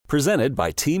Presented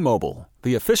by T-Mobile,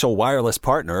 the official wireless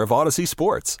partner of Odyssey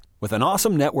Sports. With an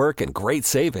awesome network and great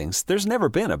savings, there's never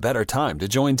been a better time to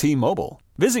join T-Mobile.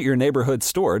 Visit your neighborhood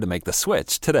store to make the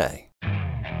switch today.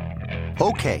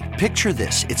 Okay, picture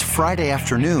this. It's Friday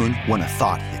afternoon when a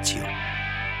thought hits you.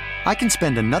 I can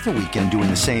spend another weekend doing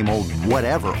the same old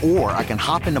whatever, or I can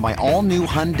hop into my all-new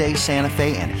Hyundai Santa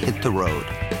Fe and hit the road.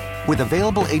 With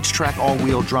available H-Track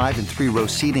all-wheel drive and 3-row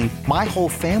seating, my whole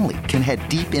family can head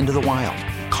deep into the wild.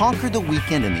 Conquer the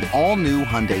weekend in the all-new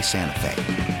Hyundai Santa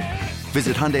Fe.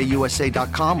 Visit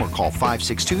HyundaiUSA.com or call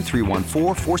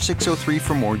 562-314-4603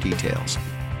 for more details.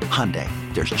 Hyundai,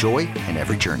 there's joy in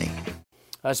every journey.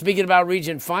 Speaking about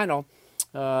region final,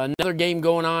 another game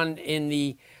going on in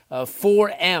the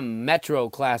 4M Metro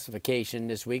classification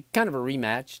this week. Kind of a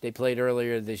rematch. They played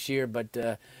earlier this year, but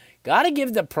got to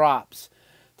give the props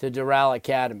to Doral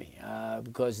Academy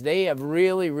because they have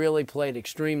really, really played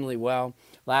extremely well.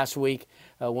 Last week,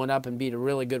 went up and beat a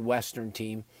really good Western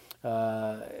team,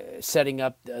 setting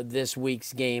up this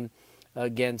week's game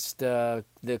against the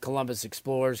Columbus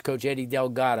Explorers. Coach Eddie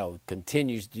Delgado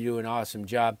continues to do an awesome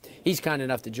job. He's kind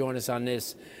enough to join us on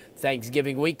this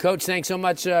Thanksgiving week. Coach, thanks so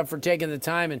much for taking the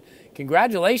time, and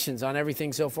congratulations on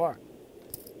everything so far.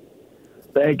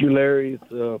 Thank you, Larry.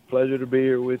 It's a pleasure to be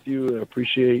here with you. I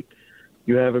appreciate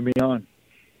you having me on.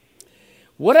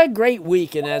 What a great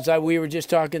week. And as we were just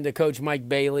talking to Coach Mike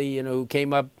Bailey, who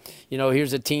came up,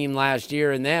 here's a team last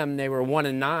year, and they were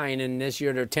 1-9, and this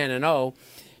year they're 10-0,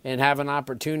 and have an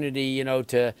opportunity, in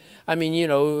the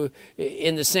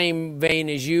same vein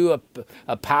as you,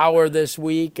 a Power this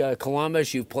week,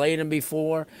 Columbus, you've played them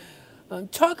before.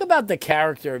 Talk about the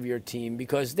character of your team,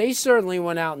 because they certainly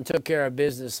went out and took care of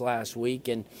business last week,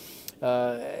 and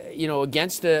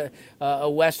against a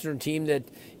Western team that,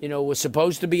 was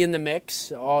supposed to be in the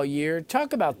mix all year.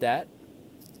 Talk about that.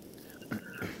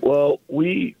 Well,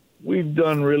 we've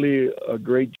done really a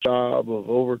great job of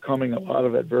overcoming a lot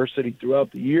of adversity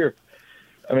throughout the year.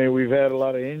 I mean, we've had a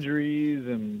lot of injuries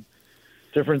and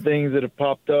different things that have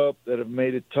popped up that have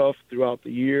made it tough throughout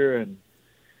the year.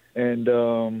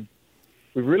 And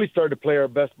we've really started to play our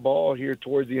best ball here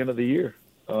towards the end of the year.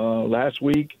 Last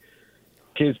week,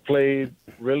 kids played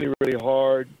really, really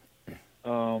hard.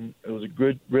 It was a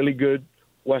really good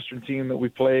Western team that we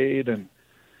played, and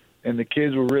the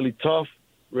kids were really tough,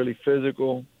 really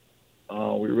physical.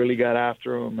 We really got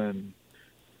after them,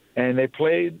 and they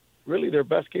played really their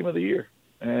best game of the year.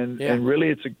 And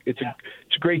really, it's a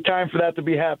great time for that to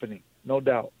be happening, no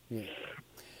doubt. Yeah.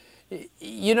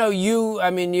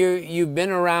 You've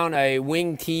been around a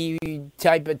wing T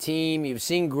type of team. You've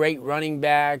seen great running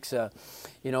backs.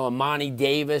 Amani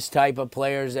Davis type of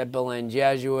players at Belen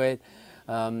Jesuit.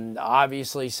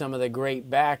 Obviously, some of the great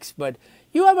backs, but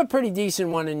you have a pretty decent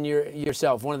one in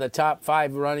yourself, one of the top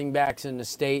 5 running backs in the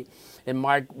state, and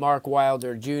Mark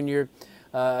Wilder Jr.,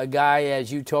 a guy,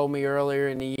 as you told me earlier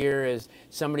in the year, is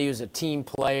somebody who's a team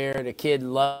player. The kid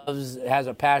has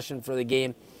a passion for the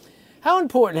game. How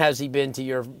important has he been to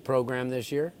your program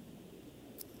this year?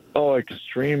 Oh,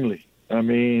 extremely. I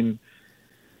mean,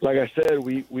 like I said,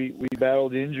 we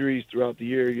battled injuries throughout the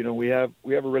year. We have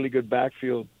a really good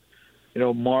backfield.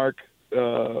 Mark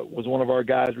was one of our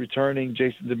guys returning,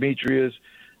 Jason Demetrius,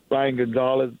 Ryan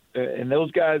Gonzalez, and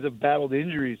those guys have battled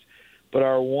injuries. But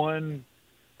our one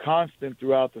constant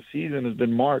throughout the season has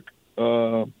been Mark.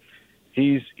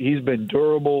 He's been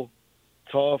durable,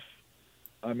 tough.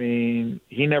 I mean,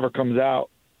 he never comes out,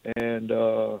 and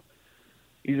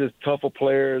he's as tough a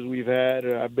player as we've had.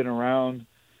 I've been around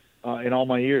in all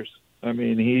my years. I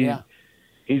mean, he's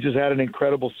just had an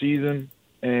incredible season,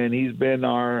 and he's been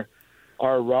our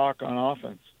rock on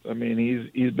offense. I mean,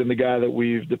 he's been the guy that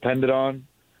we've depended on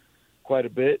quite a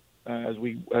bit as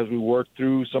we work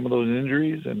through some of those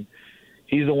injuries, and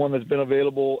he's the one that's been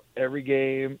available every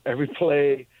game, every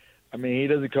play. I mean, he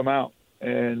doesn't come out,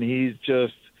 and he's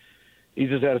just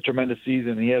had a tremendous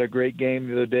season. He had a great game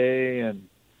the other day, and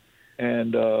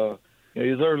he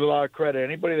deserves a lot of credit.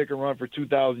 Anybody that can run for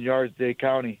 2,000 yards, Dade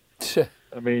County,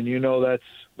 I mean,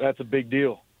 that's a big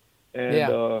deal.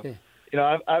 And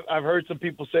I've heard some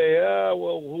people say,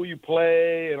 well, who you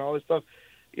play and all this stuff.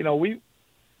 This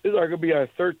is going to be our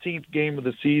 13th game of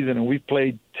the season, and we've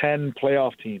played 10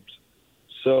 playoff teams.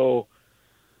 So,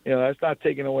 that's not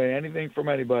taking away anything from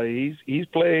anybody. He's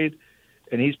played,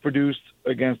 and he's produced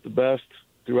against the best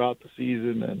throughout the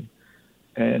season, and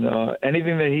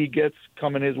anything that he gets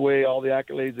coming his way, all the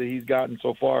accolades that he's gotten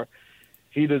so far,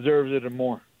 he deserves it and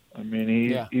more. I mean,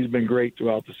 he's been great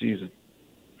throughout the season.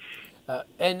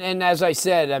 And as I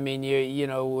said, I mean,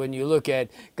 when you look at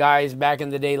guys back in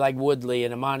the day like Woodley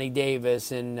and Amani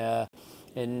Davis and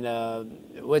Don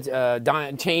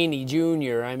Chaney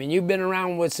Jr. I mean, you've been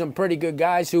around with some pretty good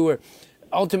guys who are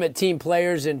ultimate team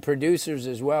players and producers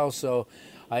as well. So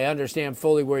I understand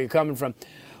fully where you're coming from.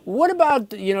 What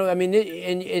about, I mean,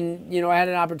 I had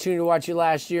an opportunity to watch you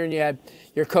last year, and you had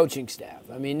your coaching staff.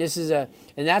 I mean,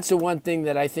 and that's the one thing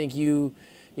that I think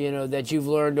that you've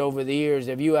learned over the years.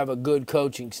 If you have a good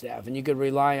coaching staff and you could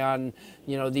rely on,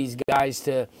 these guys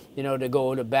to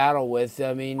go to battle with,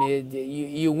 I mean,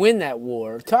 you win that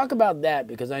war. Talk about that,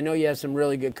 because I know you have some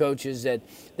really good coaches that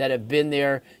have been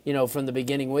there, from the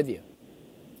beginning with you.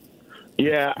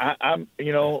 Yeah, I'm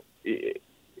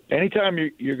anytime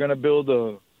you're going to build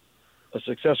a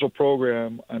successful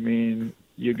program, I mean,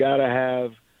 you gotta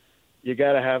have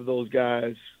those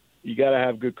guys. You gotta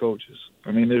have good coaches.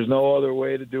 I mean, there's no other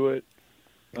way to do it.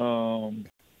 I'm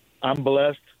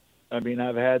blessed. I mean,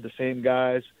 I've had the same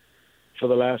guys for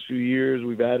the last few years.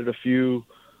 We've added a few.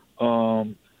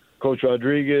 Coach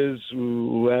Rodriguez,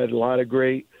 who had a lot of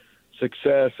great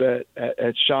success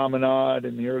at Chaminade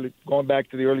in going back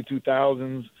to the early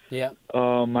 2000s. Yeah.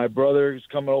 My brother is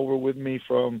coming over with me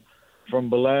from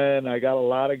Belen. I got a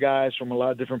lot of guys from a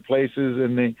lot of different places,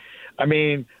 and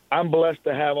I'm blessed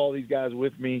to have all these guys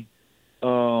with me.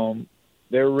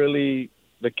 They're really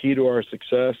the key to our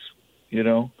success. You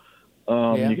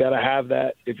got to have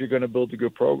that if you're going to build a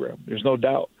good program. There's no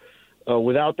doubt.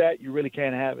 Without that, you really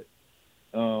can't have it.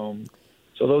 So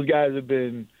those guys have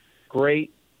been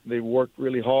great. They've worked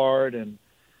really hard, and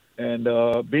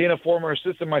being a former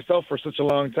assistant myself for such a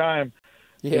long time,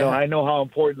 I know how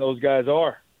important those guys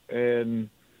are. And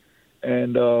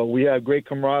we have great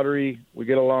camaraderie. We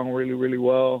get along really, really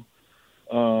well.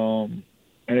 And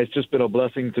it's just been a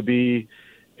blessing to be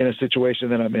in a situation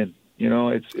that I'm in.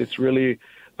 It's really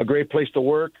a great place to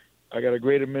work. I got a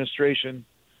great administration.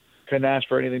 Couldn't ask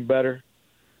for anything better.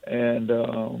 And,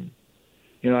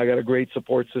 I got a great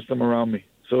support system around me.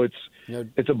 So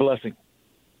it's a blessing.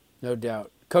 No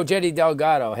doubt. Coach Eddie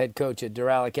Delgado, head coach at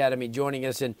Doral Academy, joining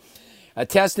us. And a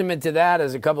testament to that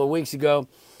is a couple of weeks ago,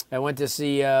 I went to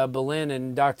see Belen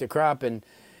and Dr. Kropp, and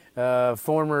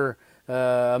former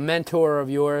mentor of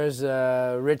yours,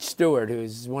 Rich Stewart,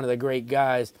 who's one of the great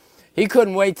guys. He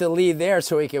couldn't wait to leave there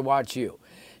so he could watch you.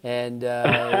 And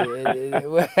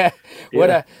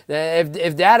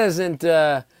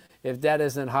if that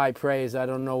isn't high praise, I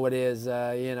don't know what is.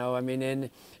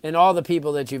 And all the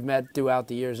people that you've met throughout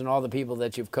the years, and all the people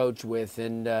that you've coached with,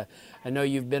 and I know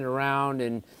you've been around,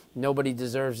 and nobody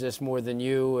deserves this more than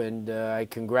you, and I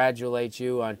congratulate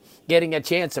you on getting a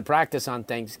chance to practice on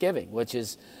Thanksgiving, which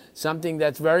is something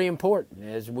that's very important.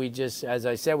 As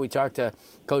I said, we talked to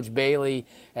Coach Bailey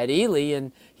at Ely,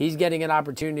 and he's getting an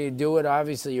opportunity to do it.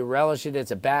 Obviously, you relish it.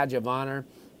 It's a badge of honor.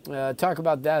 Talk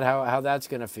about that, how that's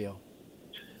going to feel.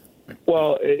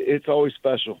 Well, it's always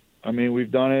special. I mean,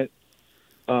 we've done it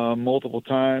multiple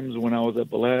times when I was at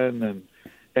Belen,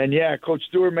 and yeah, Coach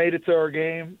Stewart made it to our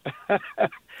game.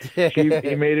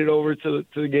 he made it over to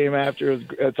the game after.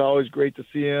 It's always great to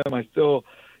see him. I still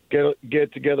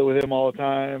get together with him all the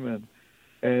time,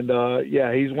 and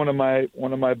yeah, he's one of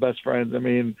my best friends. I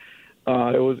mean,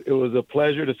 it was a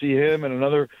pleasure to see him, and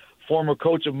another former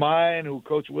coach of mine who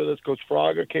coached with us, Coach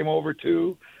Fraga, came over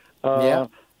too. Yeah.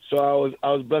 So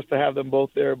I was blessed to have them both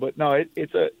there. But no,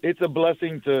 it's a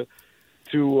blessing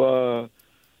to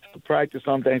practice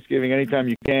on Thanksgiving anytime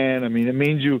you can. I mean, it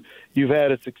means you've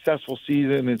had a successful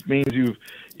season. It means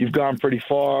you've gone pretty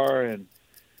far, and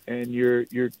you're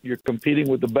competing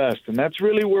with the best, and that's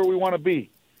really where we want to be.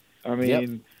 I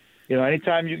mean,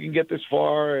 anytime you can get this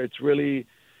far, it's really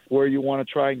where you want to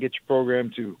try and get your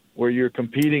program to, where you're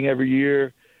competing every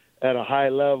year at a high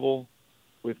level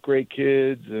with great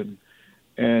kids, and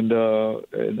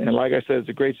like I said, it's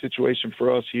a great situation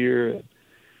for us here,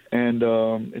 and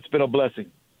it's been a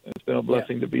blessing. It's been a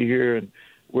blessing to be here, and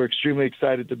we're extremely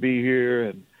excited to be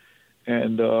here,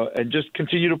 and just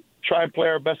continue to try and play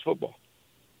our best football.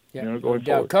 Yeah, going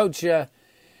forward. Coach,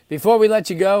 before we let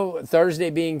you go, Thursday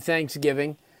being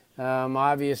Thanksgiving,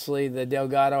 obviously the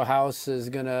Delgado house is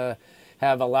going to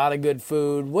have a lot of good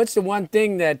food. What's the one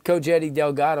thing that Coach Eddie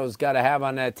Delgado's got to have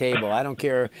on that table? I don't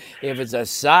care if it's a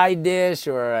side dish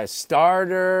or a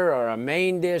starter or a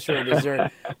main dish or a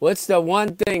dessert. What's the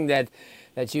one thing that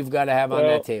you've got to have on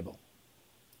that table?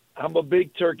 I'm a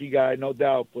big turkey guy, no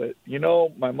doubt. But,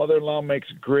 my mother-in-law makes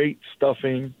great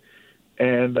stuffing,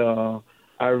 and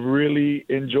I really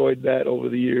enjoyed that over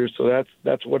the years. So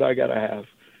that's what I got to have.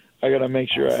 I got to make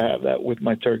sure I have that with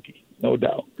my turkey, no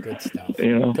doubt. Good stuff.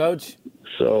 Coach,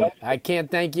 so I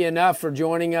can't thank you enough for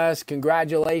joining us.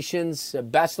 Congratulations.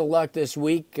 Best of luck this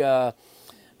week.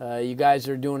 You guys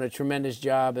are doing a tremendous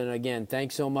job. And again,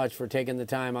 thanks so much for taking the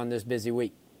time on this busy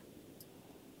week.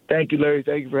 Thank you, Larry.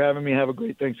 Thank you for having me. Have a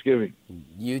great Thanksgiving.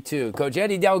 You too. Coach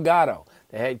Eddie Delgado,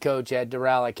 the head coach at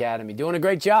Doral Academy, doing a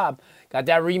great job. Got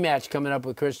that rematch coming up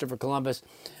with Christopher Columbus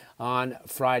on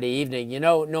Friday evening. You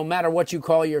know, no matter what you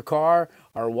call your car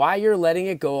or why you're letting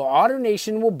it go,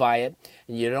 AutoNation will buy it,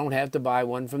 and you don't have to buy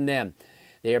one from them.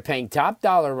 They are paying top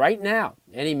dollar right now.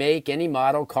 Any make, any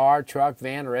model, car, truck,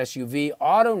 van, or SUV,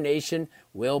 AutoNation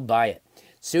will buy it.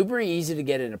 Super easy to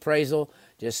get an appraisal.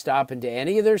 Just stop into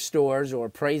any of their stores or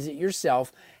appraise it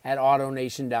yourself at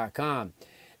AutoNation.com.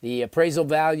 The appraisal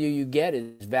value you get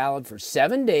is valid for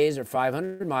 7 days or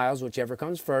 500 miles, whichever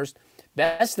comes first.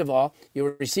 Best of all,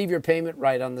 you'll receive your payment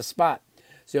right on the spot.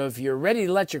 So if you're ready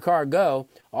to let your car go,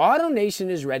 AutoNation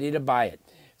is ready to buy it.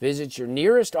 Visit your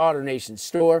nearest AutoNation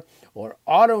store or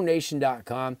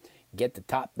AutoNation.com. Get the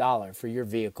top dollar for your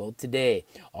vehicle today.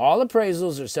 All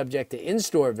appraisals are subject to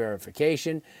in-store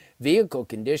verification, vehicle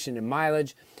condition, and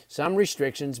mileage. Some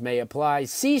restrictions may apply.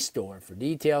 See store for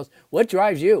details. What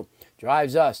drives you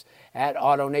drives us at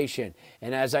AutoNation.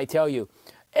 And as I tell you,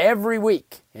 every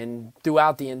week and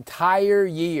throughout the entire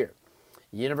year,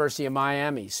 University of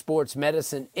Miami Sports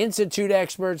Medicine Institute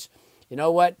experts, you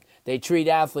know what? They treat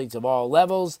athletes of all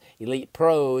levels, elite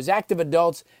pros, active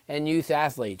adults, and youth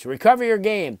athletes. Recover your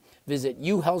game. Visit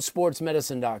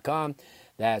uhealthsportsmedicine.com.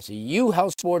 That's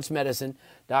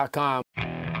uhealthsportsmedicine.com.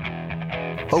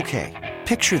 Okay,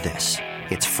 picture this.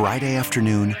 It's Friday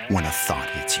afternoon when a thought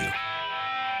hits you.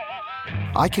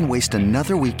 I can waste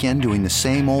another weekend doing the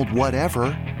same old whatever,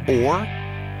 or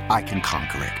I can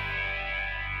conquer it.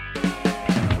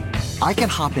 I can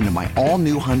hop into my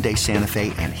all-new Hyundai Santa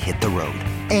Fe and hit the road.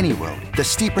 Any road. The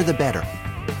steeper, the better.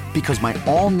 Because my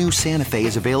all-new Santa Fe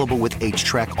is available with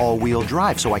H-Track all-wheel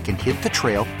drive, so I can hit the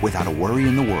trail without a worry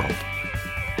in the world.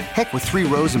 Heck, with 3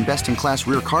 rows and best-in-class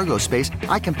rear cargo space,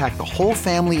 I can pack the whole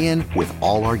family in with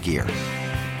all our gear.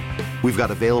 We've got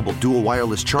available dual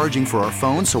wireless charging for our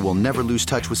phones, so we'll never lose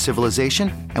touch with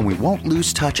civilization, and we won't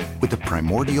lose touch with the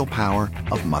primordial power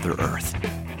of Mother Earth.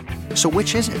 So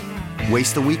which is it?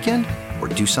 Waste the weekend or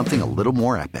do something a little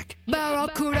more epic?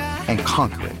 And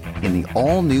conquer it in the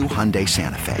all-new Hyundai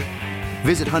Santa Fe.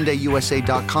 Visit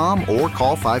HyundaiUSA.com or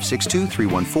call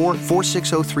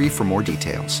 562-314-4603 for more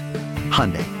details.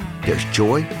 Hyundai, there's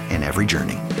joy in every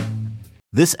journey.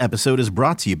 This episode is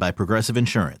brought to you by Progressive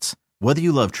Insurance. Whether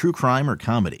you love true crime or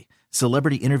comedy,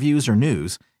 celebrity interviews or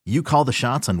news, you call the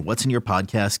shots on what's in your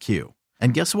podcast queue.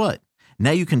 And guess what?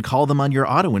 Now you can call them on your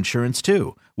auto insurance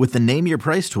too with the Name Your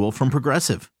Price tool from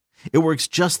Progressive. It works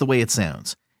just the way it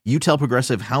sounds. You tell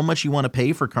Progressive how much you want to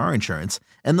pay for car insurance,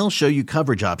 and they'll show you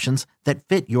coverage options that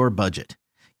fit your budget.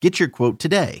 Get your quote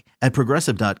today at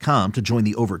Progressive.com to join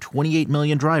the over 28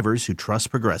 million drivers who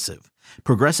trust Progressive.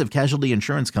 Progressive Casualty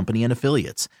Insurance Company and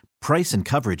Affiliates. Price and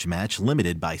coverage match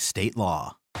limited by state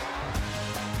law.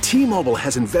 T-Mobile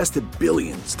has invested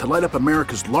billions to light up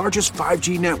America's largest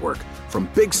 5G network, from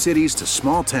big cities to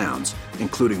small towns,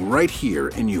 including right here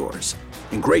in yours.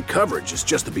 And great coverage is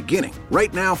just the beginning.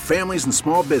 Right now, families and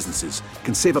small businesses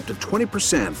can save up to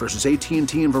 20% versus AT&T and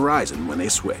Verizon when they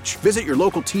switch. Visit your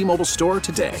local T-Mobile store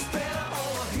today.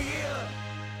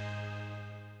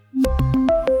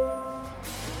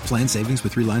 Plan savings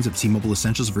with 3 lines of T-Mobile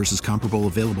Essentials versus comparable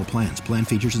available plans. Plan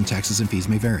features and taxes and fees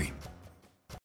may vary.